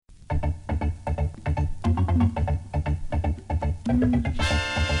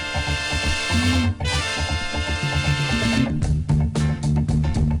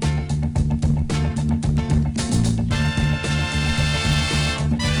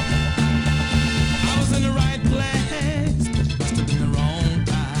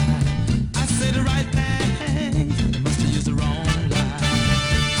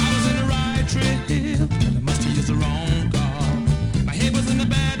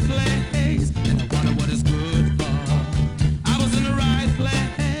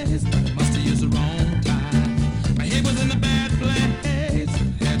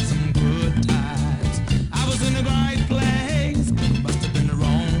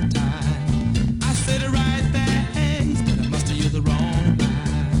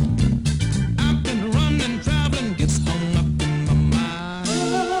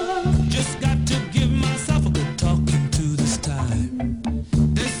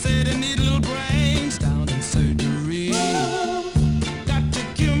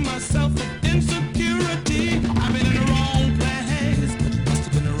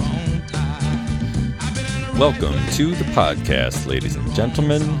Welcome to the podcast, ladies and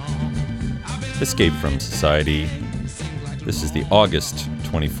gentlemen. Escape from Society. This is the August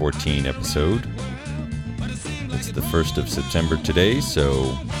 2014 episode. It's the 1st of September today,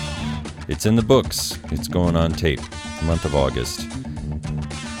 so it's in the books. It's going on tape, the month of August.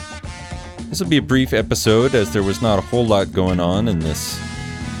 This will be a brief episode as there was not a whole lot going on in this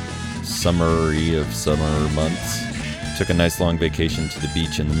summary of summer months. Took a nice long vacation to the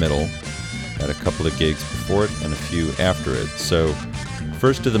beach in the middle. Had a couple of gigs before it and a few after it. So,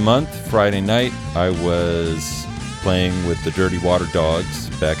 first of the month, Friday night, I was playing with the Dirty Water Dogs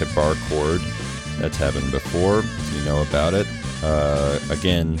back at Bar Chord. That's happened before. You know about it.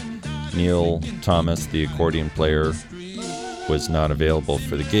 Again, Neil Thomas, the accordion player, was not available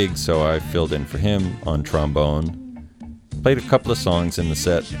for the gig, so I filled in for him on trombone. Played a couple of songs in the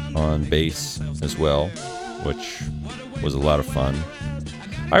set on bass as well, which was a lot of fun.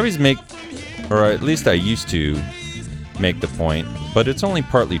 I always make, or at least I used to make the point, but it's only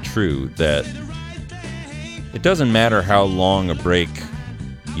partly true, that it doesn't matter how long a break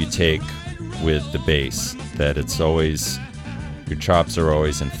you take with the bass, that it's always, your chops are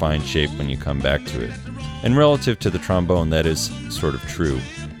always in fine shape when you come back to it. And relative to the trombone, that is sort of true.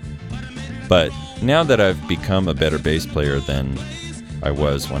 But now that I've become a better bass player than I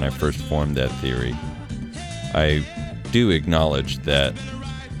was when I first formed that theory, I do acknowledge that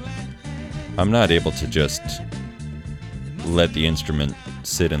I'm not able to just let the instrument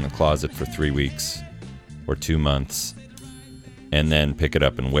sit in the closet for 3 weeks or 2 months and then pick it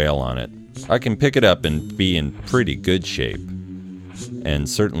up and wail on it. I can pick it up and be in pretty good shape, and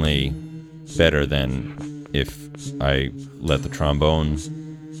certainly better than if I let the trombone,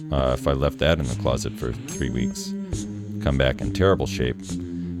 if I left that in the closet for 3 weeks, come back in terrible shape. I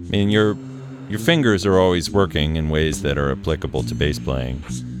mean, your fingers are always working in ways that are applicable to bass playing.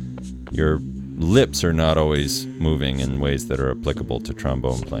 Your lips are not always moving in ways that are applicable to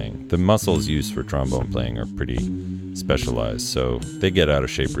trombone playing. The muscles used for trombone playing are pretty specialized, so they get out of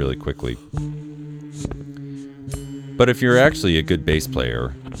shape really quickly. But if you're actually a good bass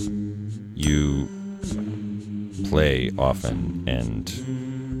player, you play often and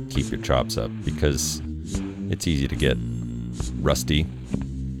keep your chops up, because it's easy to get rusty.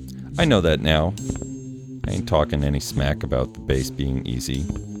 I know that now. I ain't talking any smack about the bass being easy.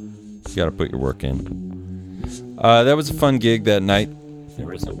 You gotta put your work in. That was a fun gig that night.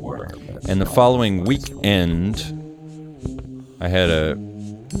 There is a word. And the following weekend, I had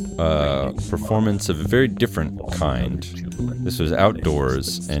a performance of a very different kind. This was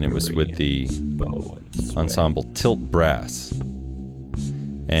outdoors, and it was with the ensemble Tilt Brass.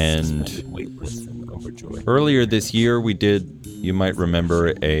 And earlier this year, we did, you might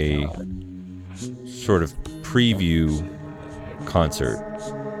remember, a sort of preview concert.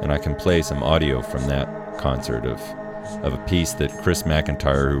 And I can play some audio from that concert of a piece that Chris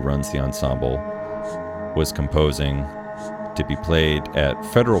McIntyre, who runs the ensemble, was composing to be played at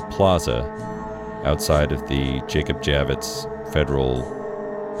Federal Plaza outside of the Jacob Javits Federal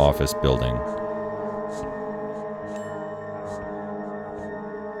Office building.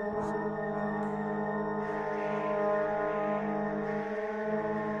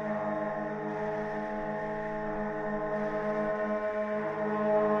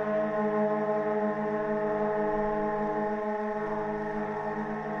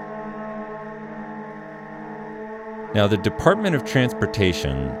 Now, the Department of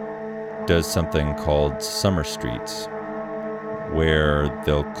Transportation does something called summer streets, where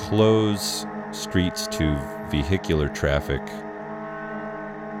they'll close streets to vehicular traffic.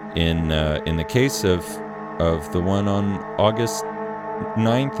 In the case of of the one on August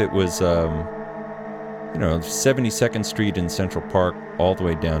 9th. It was, 72nd Street in Central Park all the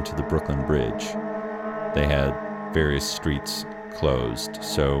way down to the Brooklyn Bridge. They had various streets closed,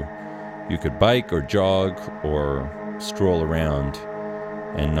 so you could bike or jog or stroll around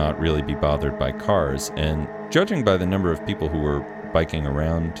and not really be bothered by cars. And judging by the number of people who were biking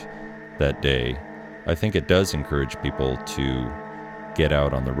around that day, I think it does encourage people to get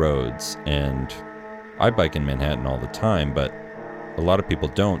out on the roads. And I bike in Manhattan all the time, but a lot of people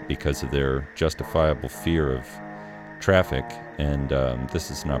don't because of their justifiable fear of traffic. And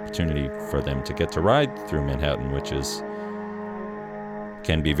this is an opportunity for them to get to ride through Manhattan, which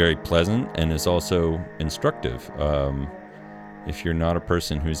can be very pleasant and is also instructive. If you're not a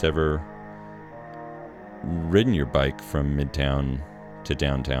person who's ever ridden your bike from Midtown to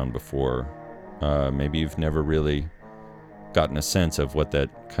downtown before, maybe you've never really gotten a sense of what that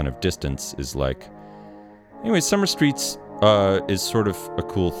kind of distance is like. Anyway, Summer Streets is sort of a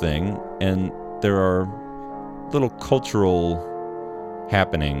cool thing, and there are little cultural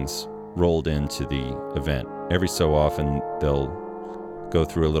happenings rolled into the event. Every so often, they'll go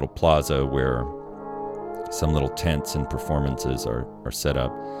through a little plaza where some little tents and performances are set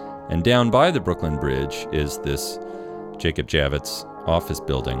up. And down by the Brooklyn Bridge is this Jacob Javits office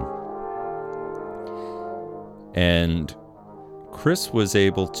building. And Chris was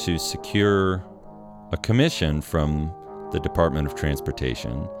able to secure a commission from the Department of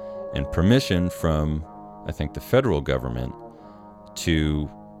Transportation and permission from, I think, the federal government to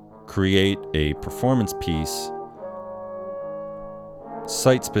create a performance piece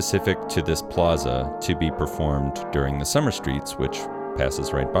site-specific to this plaza to be performed during the Summer Streets, which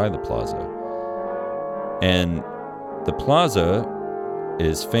passes right by the plaza. And the plaza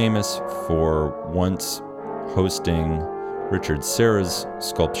is famous for once hosting Richard Serra's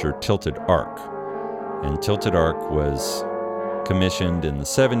sculpture Tilted Arc. And Tilted Arc was commissioned in the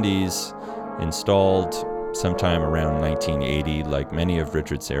 70s, installed sometime around 1980. Like many of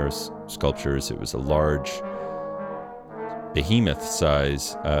Richard Serra's sculptures, it was a large,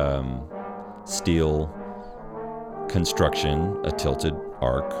 behemoth-size steel construction, a tilted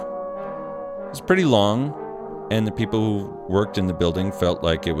arc. It was pretty long, and the people who worked in the building felt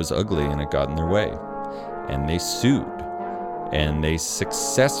like it was ugly and it got in their way. And they sued, and they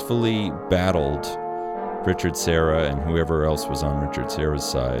successfully battled Richard Serra and whoever else was on Richard Serra's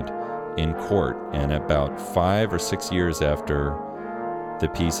side in court. And about 5 or 6 years after the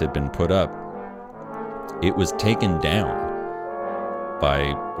piece had been put up, it was taken down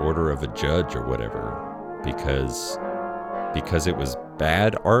by order of a judge or whatever, because it was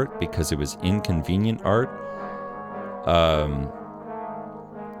bad art, because it was inconvenient art.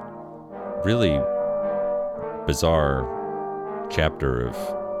 Really bizarre chapter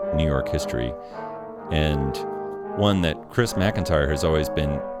of New York history, and one that Chris McIntyre has always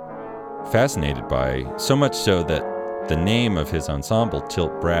been fascinated by, so much so that the name of his ensemble,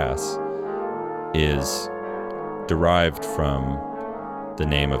 Tilt Brass, is derived from the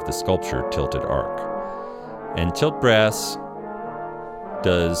name of the sculpture, Tilted Arc. And Tilt Brass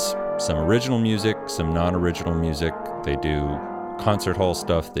does some original music, some non-original music. They do concert hall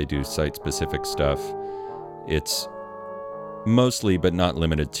stuff, they do site-specific stuff. It's mostly, but not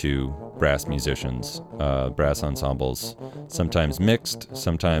limited to, brass musicians, brass ensembles, sometimes mixed,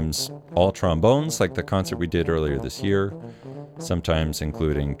 sometimes all trombones, like the concert we did earlier this year, sometimes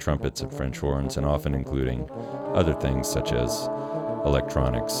including trumpets and French horns, and often including other things such as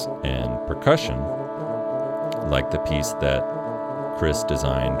electronics and percussion, like the piece that Chris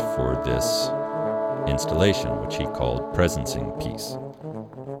designed for this installation, which he called Presencing Piece.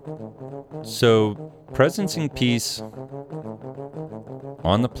 So, Presencing Piece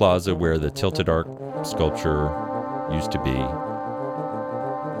on the plaza where the Tilted Arc sculpture used to be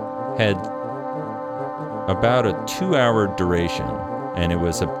had about a 2-hour duration, and it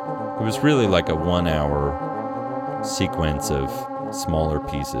was really like a 1-hour sequence of smaller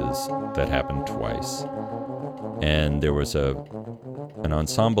pieces that happened twice. And there was an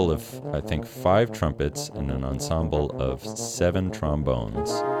ensemble of, I think, 5 trumpets and an ensemble of 7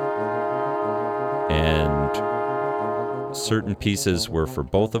 trombones. And certain pieces were for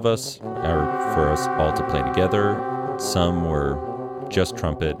both of us, or for us all to play together. Some were just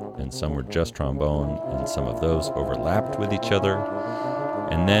trumpet, and some were just trombone, and some of those overlapped with each other.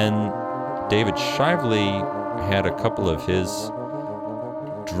 And then David Shively had a couple of his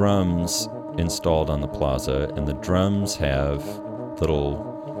drums installed on the plaza, and the drums have little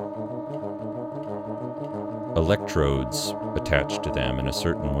electrodes attached to them in a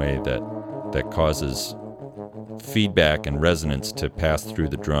certain way that causes feedback and resonance to pass through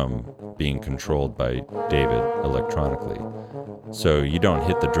the drum being controlled by David electronically. So you don't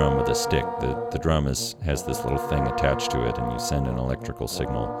hit the drum with a stick. The drum has this little thing attached to it, and you send an electrical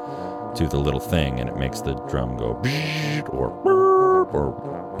signal to the little thing, and it makes the drum go or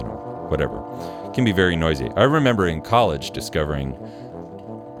whatever. It can be very noisy. I remember in college discovering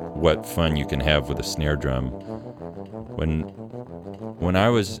what fun you can have with a snare drum. When I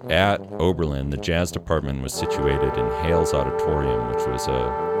was at Oberlin, the jazz department was situated in Hale's Auditorium,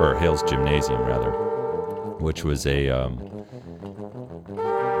 or Hale's Gymnasium rather, which was a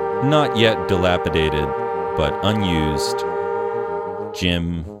not yet dilapidated but unused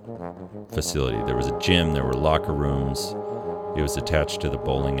gym facility. There was a gym, there were locker rooms, it was attached to the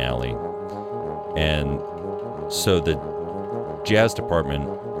bowling alley. And so the jazz department,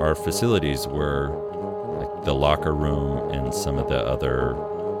 our facilities were like the locker room and some of the other,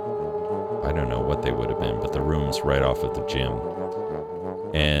 I don't know what they would have been, but the rooms right off of the gym.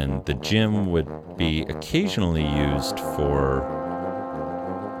 And the gym would be occasionally used for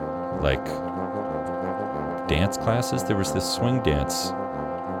like dance classes. There was this swing dance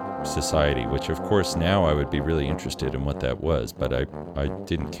society, which of course now I would be really interested in what that was, but I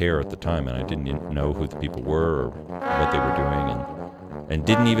didn't care at the time, and I didn't know who the people were or what they were doing, and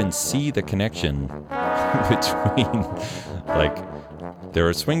didn't even see the connection between, like, there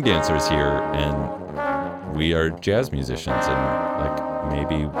are swing dancers here and we are jazz musicians, and like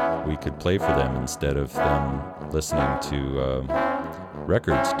maybe we could play for them instead of them listening to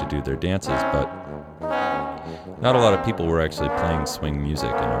records to do their dances. But not a lot of people were actually playing swing music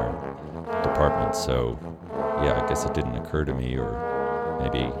in our department, so yeah, I guess it didn't occur to me or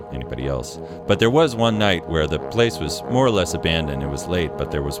maybe anybody else. But there was one night where the place was more or less abandoned. It was late, but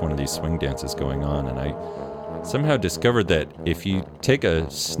there was one of these swing dances going on, and I somehow discovered that if you take a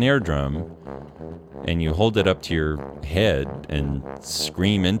snare drum and you hold it up to your head and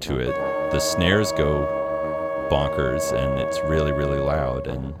scream into it, the snares go bonkers, and it's really, really loud,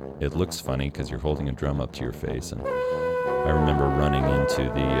 and it looks funny because you're holding a drum up to your face. And I remember running into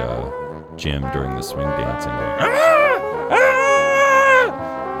the gym during the swing dance and going,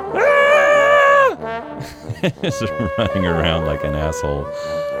 just running around like an asshole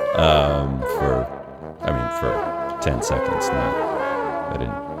for 10 seconds. I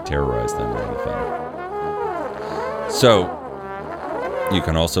didn't terrorize them or anything. So you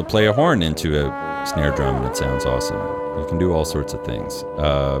can also play a horn into a snare drum and it sounds awesome. You can do all sorts of things.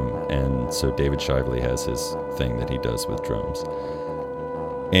 And so David Shively has his thing that he does with drums.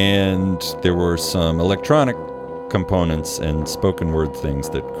 And there were some electronic components and spoken word things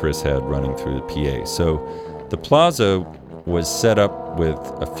that Chris had running through the PA. So the plaza was set up with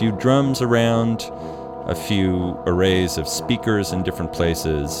a few drums around, a few arrays of speakers in different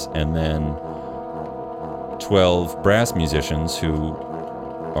places, and then 12 brass musicians who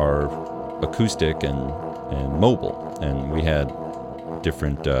are acoustic and mobile. And we had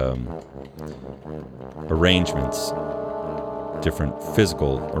different arrangements, different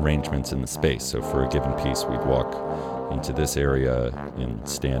physical arrangements in the space. So for a given piece, we'd walk into this area and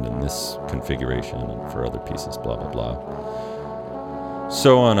stand in this configuration, and for other pieces, blah, blah, blah.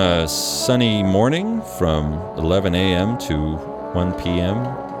 So on a sunny morning from 11 a.m. to 1 p.m.,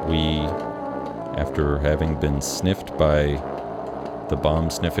 we, after having been sniffed by the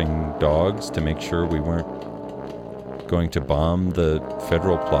bomb-sniffing dogs to make sure we weren't going to bomb the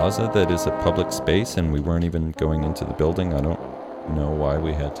Federal Plaza that is a public space, and we weren't even going into the building. I don't know why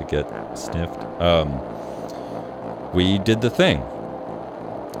we had to get sniffed. We did the thing.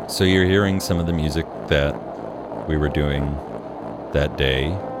 So you're hearing some of the music that we were doing that day.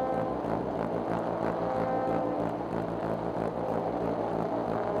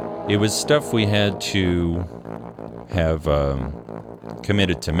 It was stuff we had to have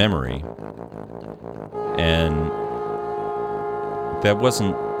committed to memory, and that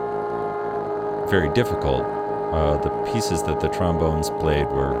wasn't very difficult. The pieces that the trombones played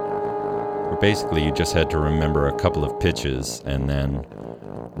were basically, you just had to remember a couple of pitches and then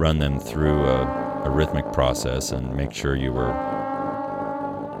run them through a rhythmic process and make sure you were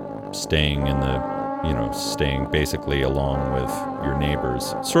staying staying basically along with your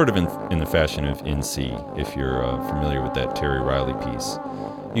neighbors, sort of in the fashion of In C, if you're familiar with that Terry Riley piece.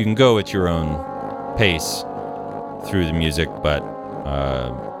 You can go at your own pace through the music, but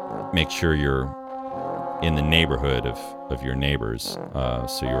make sure you're in the neighborhood of your neighbors,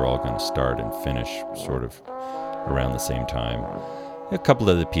 so you're all going to start and finish sort of around the same time. A couple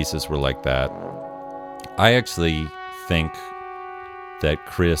of the pieces were like that. I actually think that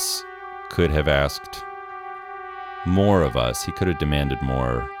Chris could have asked more of us. He could have demanded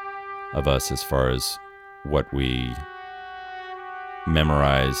more of us as far as what we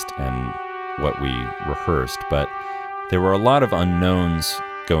memorized and what we rehearsed, but there were a lot of unknowns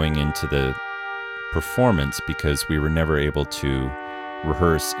going into the performance because we were never able to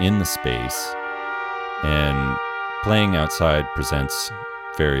rehearse in the space, and playing outside presents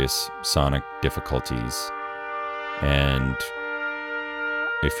various sonic difficulties. And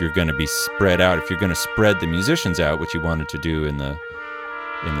if you're going to be spread out, if you're going to spread the musicians out, which you wanted to do in the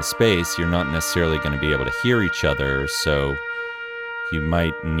space, you're not necessarily going to be able to hear each other, so you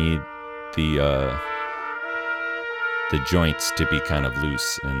might need the joints to be kind of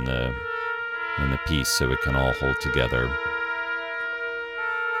loose in the piece so it can all hold together.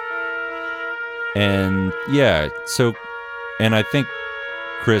 And yeah, so, and I think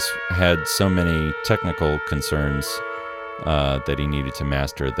Chris had so many technical concerns that he needed to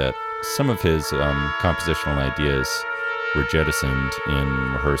master that some of his compositional ideas were jettisoned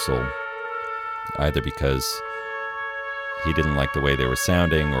in rehearsal, either because he didn't like the way they were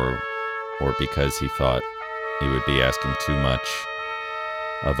sounding or because he thought he would be asking too much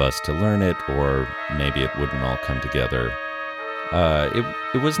of us to learn it, or maybe it wouldn't all come together.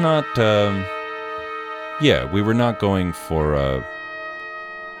 It was not, we were not going for a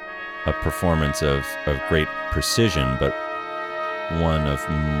performance of great precision, but one of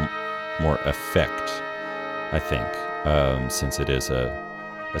more effect, I think, since it is a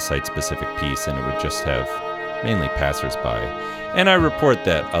site-specific piece, and it would just have mainly passersby. And I report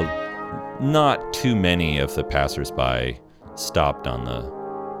that not too many of the passersby stopped on the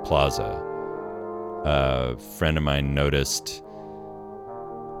plaza. A friend of mine noticed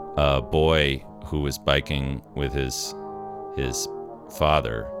a boy who was biking with his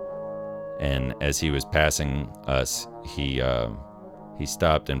father, and as he was passing us, he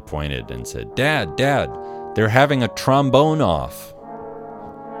stopped and pointed and said, Dad, they're having a trombone off,"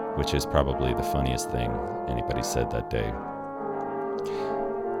 which is probably the funniest thing anybody said that day.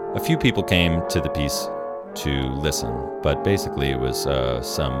 A few people came to the piece to listen, but basically it was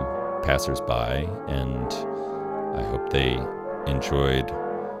some passersby, and I hope they enjoyed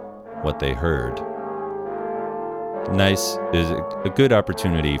what they heard. Nice is a good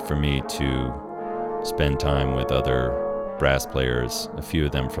opportunity for me to spend time with other brass players, a few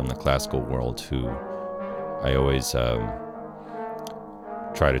of them from the classical world, who I always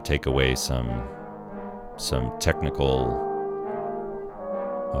try to take away some technical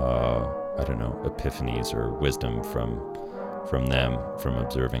epiphanies or wisdom from them, from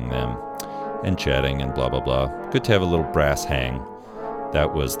observing them and chatting and blah blah blah. Good to have a little brass hang.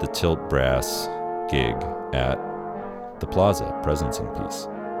 That was the Tilt Brass gig at the Plaza, Presence and Peace.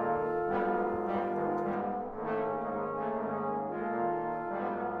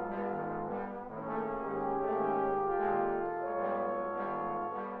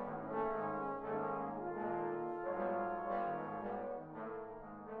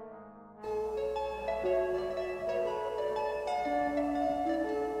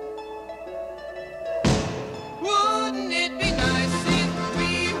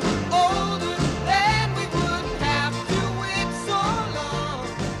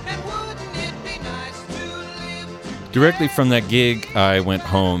 Directly from that gig, I went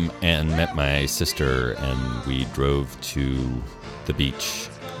home and met my sister, and we drove to the beach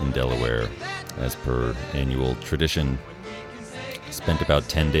in Delaware, as per annual tradition. Spent about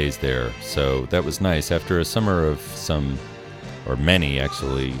 10 days there, so that was nice. After a summer of many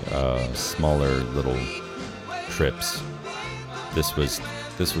actually, smaller little trips, this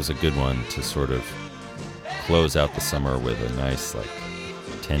was a good one to sort of close out the summer with a nice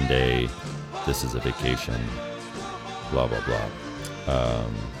 10-day, this is a vacation, blah, blah, blah.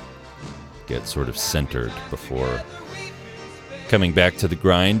 Get sort of centered before coming back to the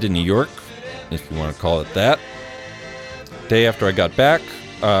grind in New York, if you want to call it that. Day after I got back,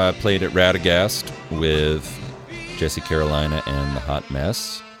 I played at Radagast with Jesse Carolina and the Hot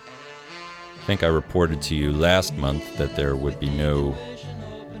Mess. I think I reported to you last month that there would be no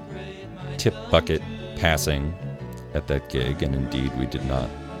tip bucket passing at that gig, and indeed we did not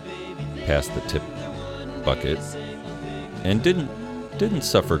pass the tip bucket. And didn't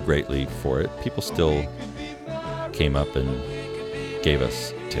suffer greatly for it. People still came up and gave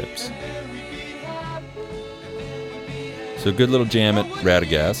us tips. So good little jam at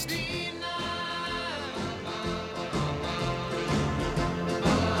Radagast.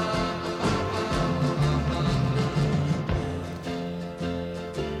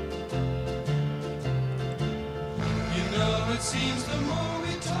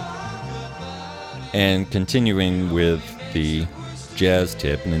 And continuing with the jazz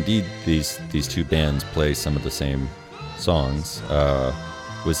tip, and indeed these two bands play some of the same songs,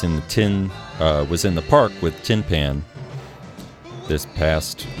 was in the Tin was in the park with Tin Pan this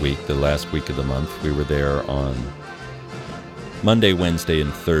past week, the last week of the month. We were there on Monday, Wednesday,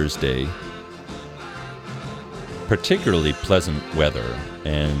 and Thursday. Particularly pleasant weather,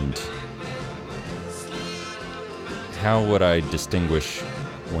 and how would I distinguish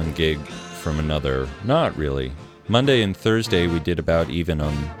one gig from another? Not really. Monday and Thursday we did about even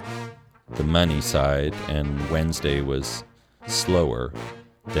on the money side, and Wednesday was slower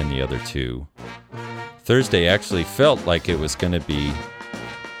than the other two. Thursday actually felt like it was going to be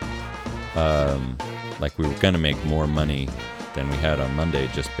like we were going to make more money than we had on Monday,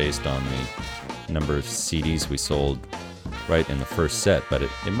 just based on the number of CDs we sold right in the first set, but it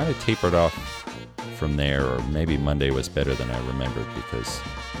might have tapered off from there, or maybe Monday was better than I remembered because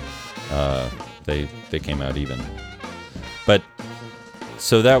they came out even. But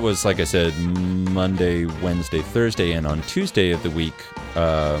so that was, like I said, Monday, Wednesday, Thursday, and on Tuesday of the week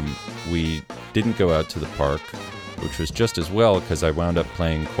we didn't go out to the park, which was just as well because I wound up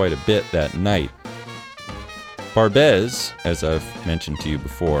playing quite a bit that night. Barbès, as I've mentioned to you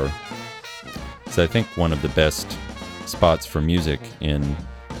before, is I think one of the best spots for music in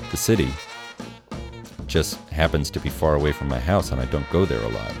the city. Just happens to be far away from my house and I don't go there a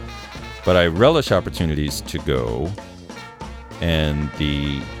lot. But I relish opportunities to go, and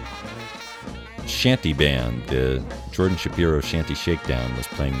the shanty band, the Jordan Shapiro Shanty Shakedown, was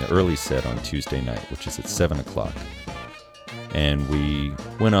playing the early set on Tuesday night, which is at 7 o'clock. And we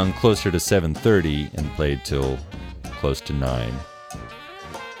went on closer to 7:30 and played till close to 9.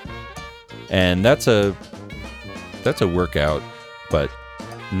 And that's a workout, but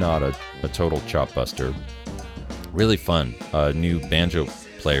not a total chop buster. Really fun. A new banjo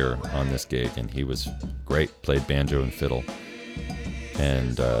player on this gig, and he was great. Played banjo and fiddle.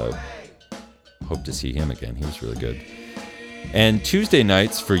 And hope to see him again. He was really good. And Tuesday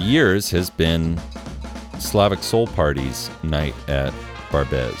nights for years has been Slavic Soul Party's night at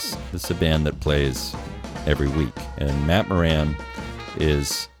Barbès. This is a band that plays every week, and Matt Moran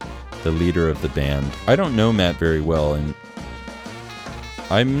is the leader of the band. I don't know Matt very well, and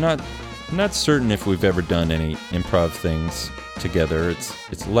I'm not certain if we've ever done any improv things together.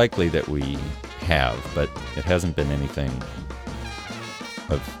 It's likely that we have, but it hasn't been anything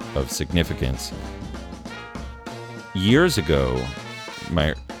of significance. Years ago,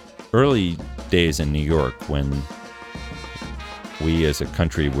 my early days in New York, when we as a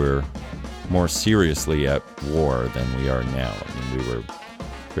country were more seriously at war than we are now. I mean, we were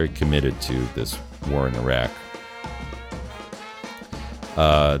very committed to this war in Iraq.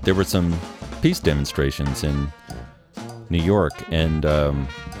 There were some peace demonstrations in New York, and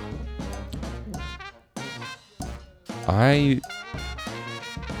I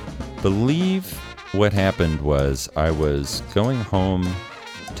believe what happened was I was going home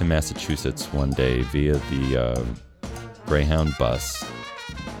to Massachusetts one day via the Greyhound bus,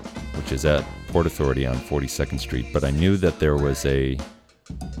 which is at Port Authority on 42nd Street, but I knew that there was a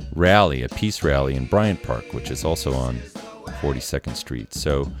rally, a peace rally in Bryant Park, which is also on 42nd Street.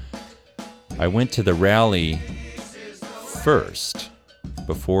 So I went to the rally first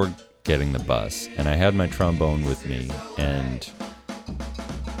before getting the bus, and I had my trombone with me, and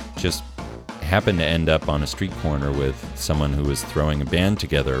just happened to end up on a street corner with someone who was throwing a band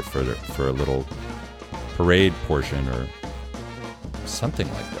together for a little parade portion or something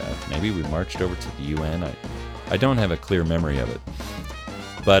like that. Maybe we marched over to the UN. I don't have a clear memory of it.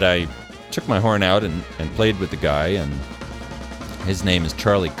 But I took my horn out and played with the guy, and his name is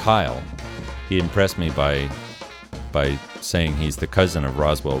Charlie Kyle. He impressed me by saying he's the cousin of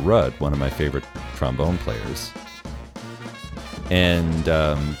Roswell Rudd, one of my favorite trombone players. And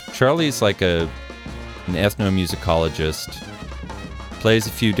Charlie's like an ethnomusicologist, plays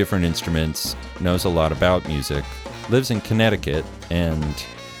a few different instruments, knows a lot about music, lives in Connecticut, and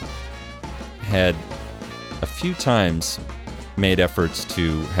had a few times made efforts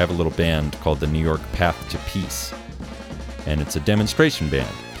to have a little band called the New York Path to Peace. And it's a demonstration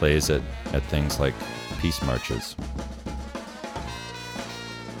band, plays at things like peace marches.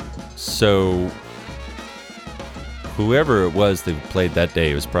 So whoever it was that played that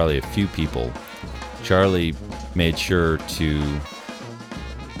day, it was probably a few people. Charlie made sure to...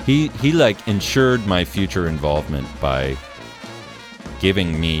 He like ensured my future involvement by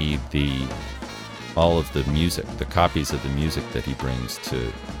giving me all of the music, the copies of the music that he brings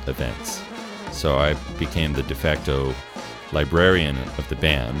to events. So I became the de facto librarian of the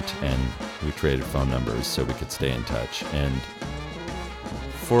band, and we traded phone numbers so we could stay in touch. And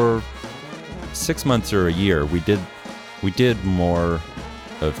for 6 months or a year, we did more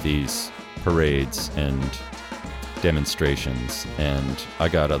of these parades and demonstrations, and I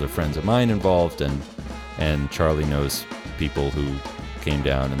got other friends of mine involved, and Charlie knows people who came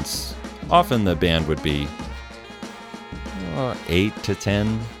down, and often the band would be 8 to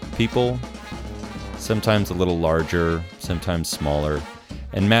 10 people, sometimes a little larger, sometimes smaller.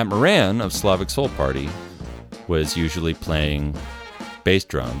 And Matt Moran of Slavic Soul Party was usually playing bass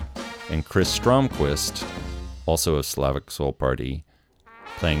drum, and Chris Stromquist, also of Slavic Soul Party,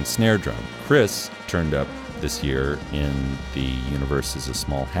 playing snare drum. Chris turned up this year in the Universe is a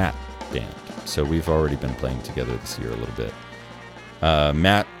Small Hat band, so we've already been playing together this year a little bit.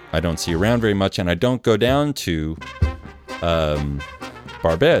 Matt, I don't see around very much, and I don't go down to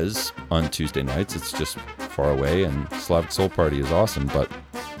Barbez on Tuesday nights. It's just far away, and Slavic Soul Party is awesome, but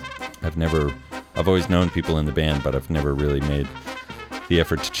I've always known people in the band, but I've never really made the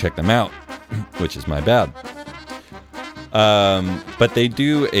effort to check them out, which is my bad. But they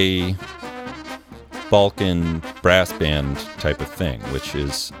do a Balkan brass band type of thing, which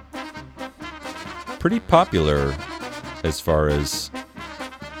is pretty popular as far as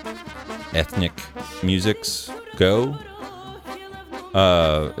ethnic musics go,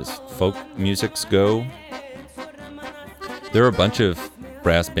 as folk musics go. There are a bunch of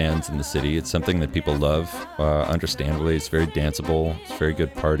brass bands in the city. It's something that people love, understandably. It's very danceable. It's very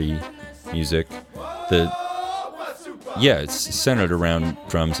good party music. It's centered around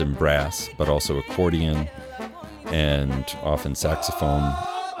drums and brass, but also accordion and often saxophone.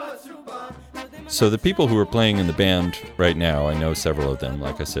 So the people who are playing in the band right now, I know several of them.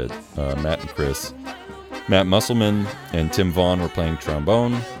 Like I said, Matt and Chris. Matt Musselman and Tim Vaughn were playing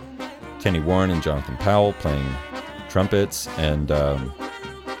trombone. Kenny Warren and Jonathan Powell playing trumpets. And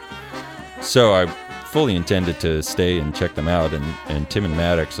so I fully intended to stay and check them out. And Tim and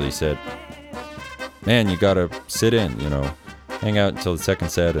Matt actually said, man, you gotta sit in, hang out until the second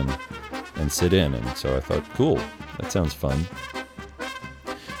set and sit in. And so I thought, cool, that sounds fun.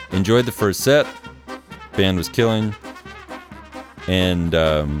 Enjoyed the first set. Band was killing. And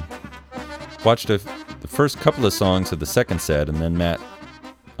watched the first couple of songs of the second set, and then Matt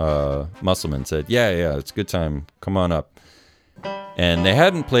Musselman said, yeah, it's a good time, come on up. And they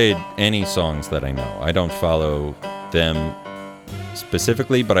hadn't played any songs that I know. I don't follow them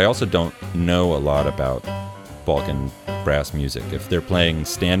specifically, but I also don't know a lot about Balkan brass music. If they're playing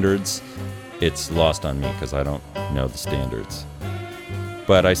standards, it's lost on me because I don't know the standards.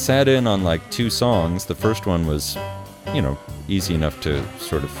 But I sat in on like 2 songs. The first one was, easy enough to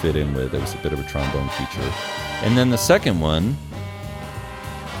sort of fit in with. It was a bit of a trombone feature. And then the second one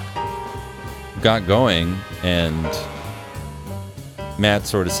got going, and Matt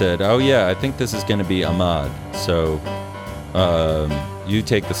sort of said, oh yeah, I think this is going to be Ahmad, so you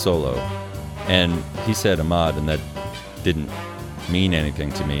take the solo. And he said Ahmad, and that didn't mean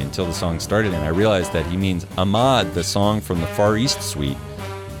anything to me until the song started, and I realized that he means Ahmad, the song from the Far East Suite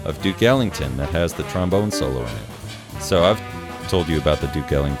of Duke Ellington that has the trombone solo in it. So I've told you about the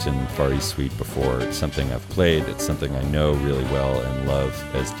Duke Ellington Far East Suite before. It's something I've played. It's something I know really well and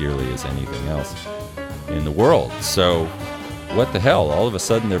love as dearly as anything else in the world. So what the hell? All of a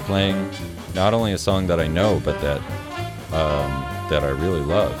sudden they're playing not only a song that I know, but that I really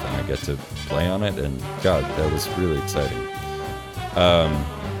love, and I get to play on it, and God, that was really exciting.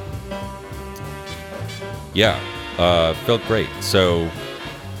 Felt great. So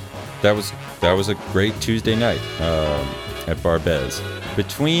that was a great Tuesday night at Barbez.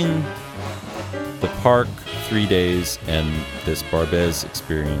 Between the park 3 days and this Barbez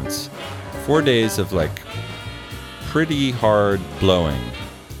experience, 4 days of like pretty hard blowing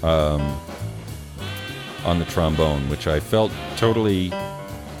on the trombone, which I felt totally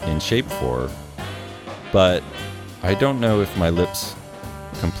in shape for, but I don't know if my lips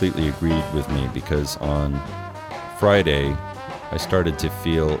completely agreed with me, because on Friday I started to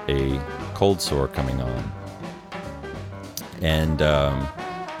feel a cold sore coming on. And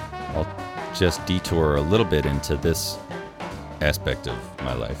I'll just detour a little bit into this aspect of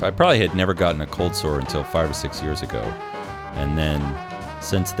my life. I probably had never gotten a cold sore until 5 or 6 years ago. And then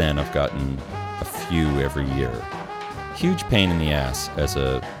since then I've gotten a few every year. Huge pain in the ass as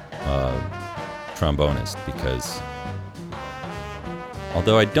a trombonist, because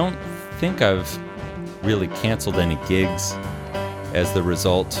although I don't think I've really canceled any gigs as the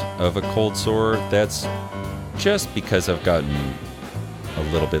result of a cold sore, that's just because I've gotten a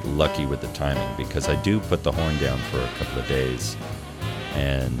little bit lucky with the timing, because I do put the horn down for a couple of days,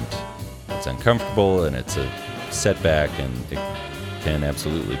 and it's uncomfortable, and it's a setback, and it can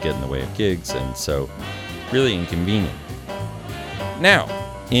absolutely get in the way of gigs, and so really inconvenient. Now,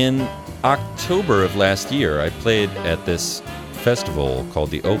 in October of last year, I played at this festival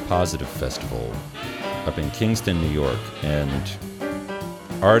called the O Positive Festival up in Kingston, New York, and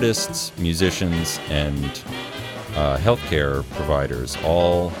artists, musicians, and healthcare providers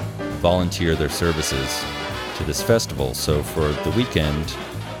all volunteer their services to this festival. So for the weekend,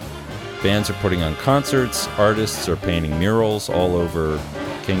 bands are putting on concerts, artists are painting murals all over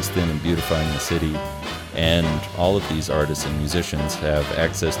Kingston and beautifying the city, and all of these artists and musicians have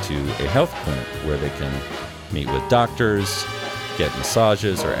access to a health clinic where they can meet with doctors, get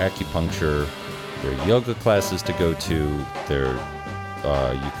massages or acupuncture. There are yoga classes to go to.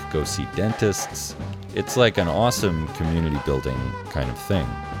 You could go see dentists. It's like an awesome community building kind of thing.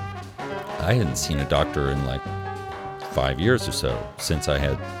 I hadn't seen a doctor in like 5 years or so since I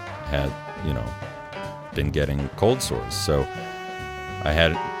had been getting cold sores. So I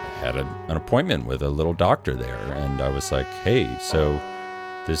had an appointment with a little doctor there, and I was like, hey, so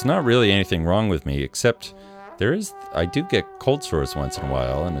there's not really anything wrong with me, except I do get cold sores once in a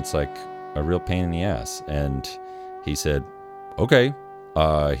while, and it's like a real pain in the ass. And he said, okay,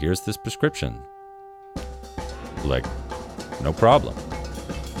 here's this prescription. Like, no problem.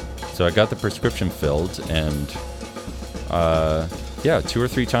 So I got the prescription filled, and 2 or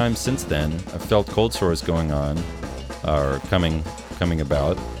 3 times since then, I've felt cold sores going on, or coming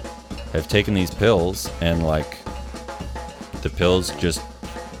about. I've taken these pills, and like, the pills just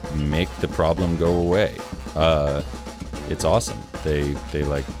make the problem go away. It's awesome. They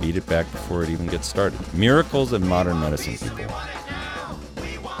like beat it back before it even gets started. Miracles of modern medicine, people.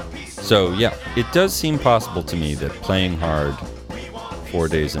 So yeah, it does seem possible to me that playing hard 4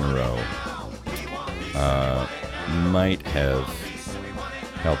 days in a row might have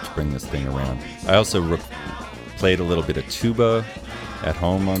helped bring this thing around. I also played a little bit of tuba at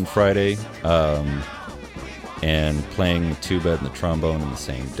home on Friday, and playing the tuba and the trombone in the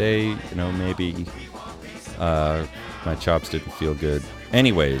same day, maybe my chops didn't feel good.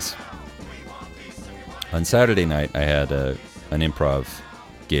 Anyways, on Saturday night, I had an improv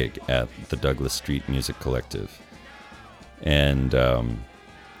gig at the Douglas Street Music Collective, and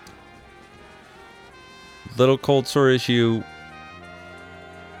little cold sore issue.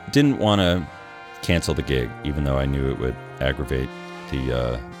 Didn't want to cancel the gig, even though I knew it would aggravate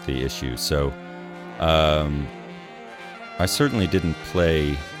the issue. So I certainly didn't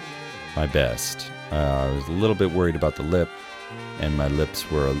play my best. I was a little bit worried about the lip, and my lips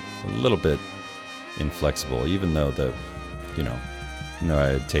were a little bit inflexible, even though I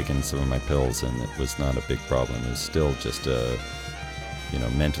had taken some of my pills and it was not a big problem. It was still just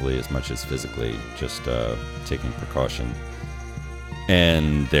mentally as much as physically, just taking precaution,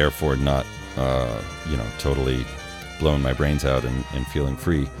 and therefore not totally blowing my brains out and feeling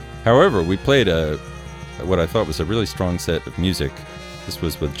free. However, we played what I thought was a really strong set of music. This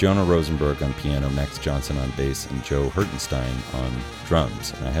was with Jonah Rosenberg on piano, Max Johnson on bass, and Joe Hertenstein on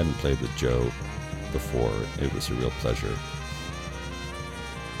drums. And I hadn't played with Joe before. It was a real pleasure.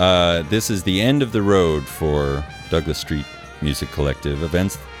 This is the end of the road for Douglas Street Music Collective.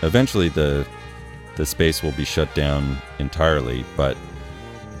 Eventually the space will be shut down entirely, but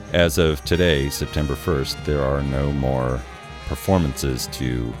as of today, September 1st, there are no more performances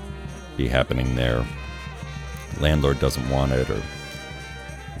to be happening there. Landlord doesn't want it, or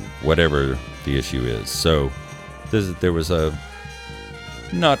whatever the issue is. So there was a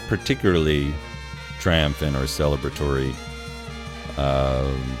not particularly triumphant or celebratory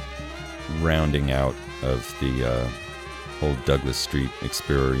rounding out of the whole Douglas Street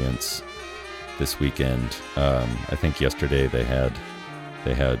experience this weekend. I think yesterday they had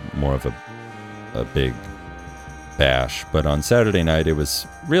more of a big bash, but on Saturday night it was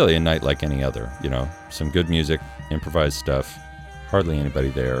really a night like any other. Some good music, improvised stuff, hardly anybody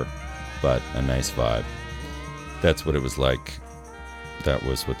there, but a nice vibe. That's what it was like. That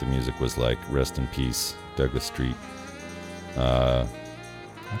was what the music was like. Rest in peace, Douglas Street. I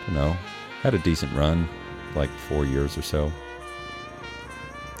don't know, had a decent run, like 4 years or so.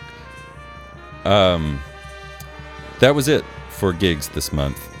 That was it for gigs this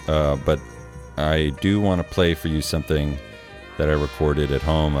month, but I do want to play for you something that I recorded at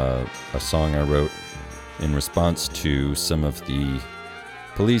home, a song I wrote in response to some of the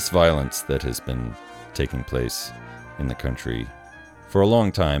police violence that has been taking place in the country for a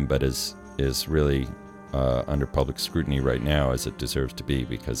long time, but is really under public scrutiny right now, as it deserves to be,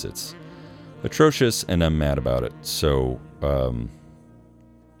 because it's atrocious and I'm mad about it. So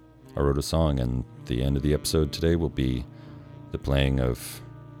I wrote a song, and the end of the episode today will be the playing of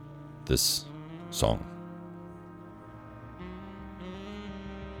this song.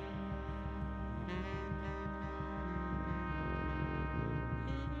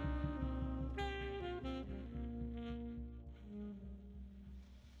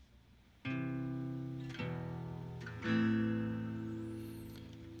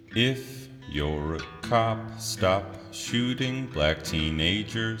 If you're a cop, stop shooting black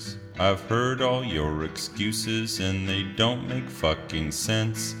teenagers. I've heard all your excuses and they don't make fucking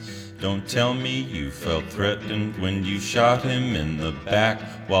sense. Don't tell me you felt threatened when you shot him in the back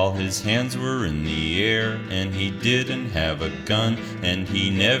while his hands were in the air and he didn't have a gun and he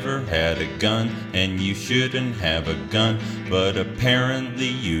never had a gun and you shouldn't have a gun, but apparently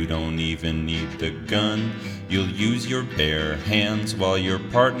you don't even need the gun. You'll use your bare hands while your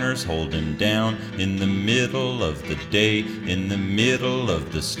partner's holding down in the middle of the day, in the middle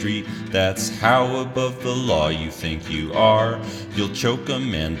of the street. That's how above the law you think you are. You'll choke a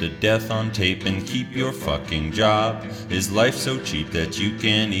man to death on tape and keep your fucking job. Is life so cheap that you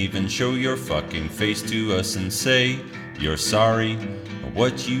can't even show your fucking face to us and say you're sorry?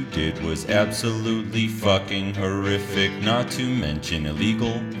 What you did was absolutely fucking horrific, not to mention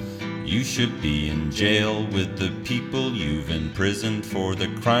illegal. You should be in jail with the people you've imprisoned for the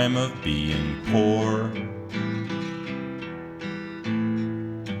crime of being poor.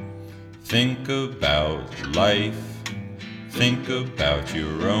 Think about life. Think about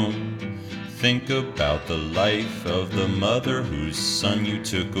your own. Think about the life of the mother whose son you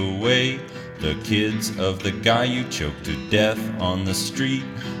took away, the kids of the guy you choked to death on the street,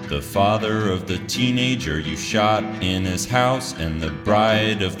 the father of the teenager you shot in his house, and the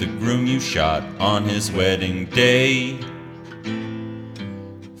bride of the groom you shot on his wedding day.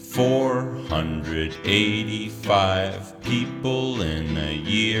 485 people in a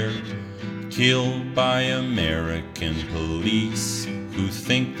year killed by American police who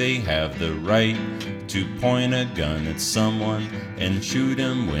think they have the right to point a gun at someone and shoot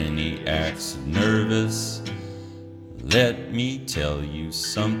him when he acts nervous. Let me tell you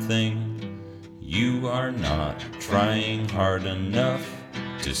something, you are not trying hard enough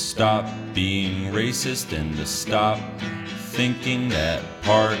to stop being racist and to stop thinking that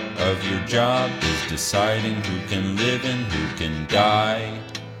part of your job is deciding who can live and who can die.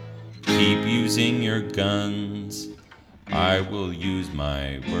 Keep using your guns, I will use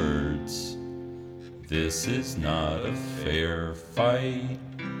my words. This is not a fair fight.